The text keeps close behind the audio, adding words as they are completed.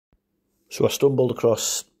So I stumbled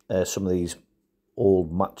across some of these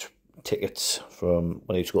old match tickets from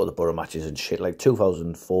when I used to go to the borough matches and shit, like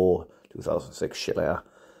 2004, 2006, shit like that.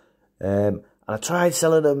 And I tried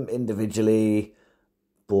selling them individually,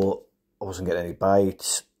 but I wasn't getting any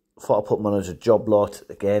bites. Thought I'd put them on as a job lot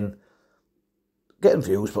again. Getting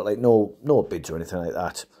views, but like no bids or anything like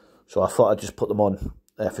that. So I thought I'd just put them on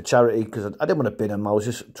for charity, because I didn't want to bid them. I was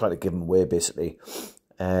just trying to give them away, basically.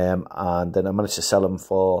 And then I managed to sell them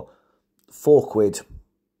for £4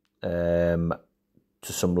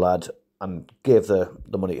 to some lad and gave the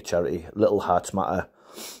money to charity. Little hearts matter.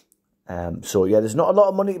 So yeah, there's not a lot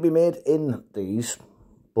of money to be made in these,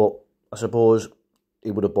 but I suppose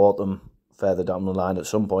he would have bought them further down the line at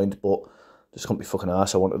some point, but just couldn't be fucking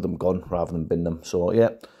arse. I wanted them gone rather than bin them. So yeah,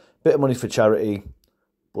 bit of money for charity,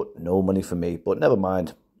 but no money for me. But never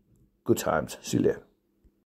mind. Good times. See you later.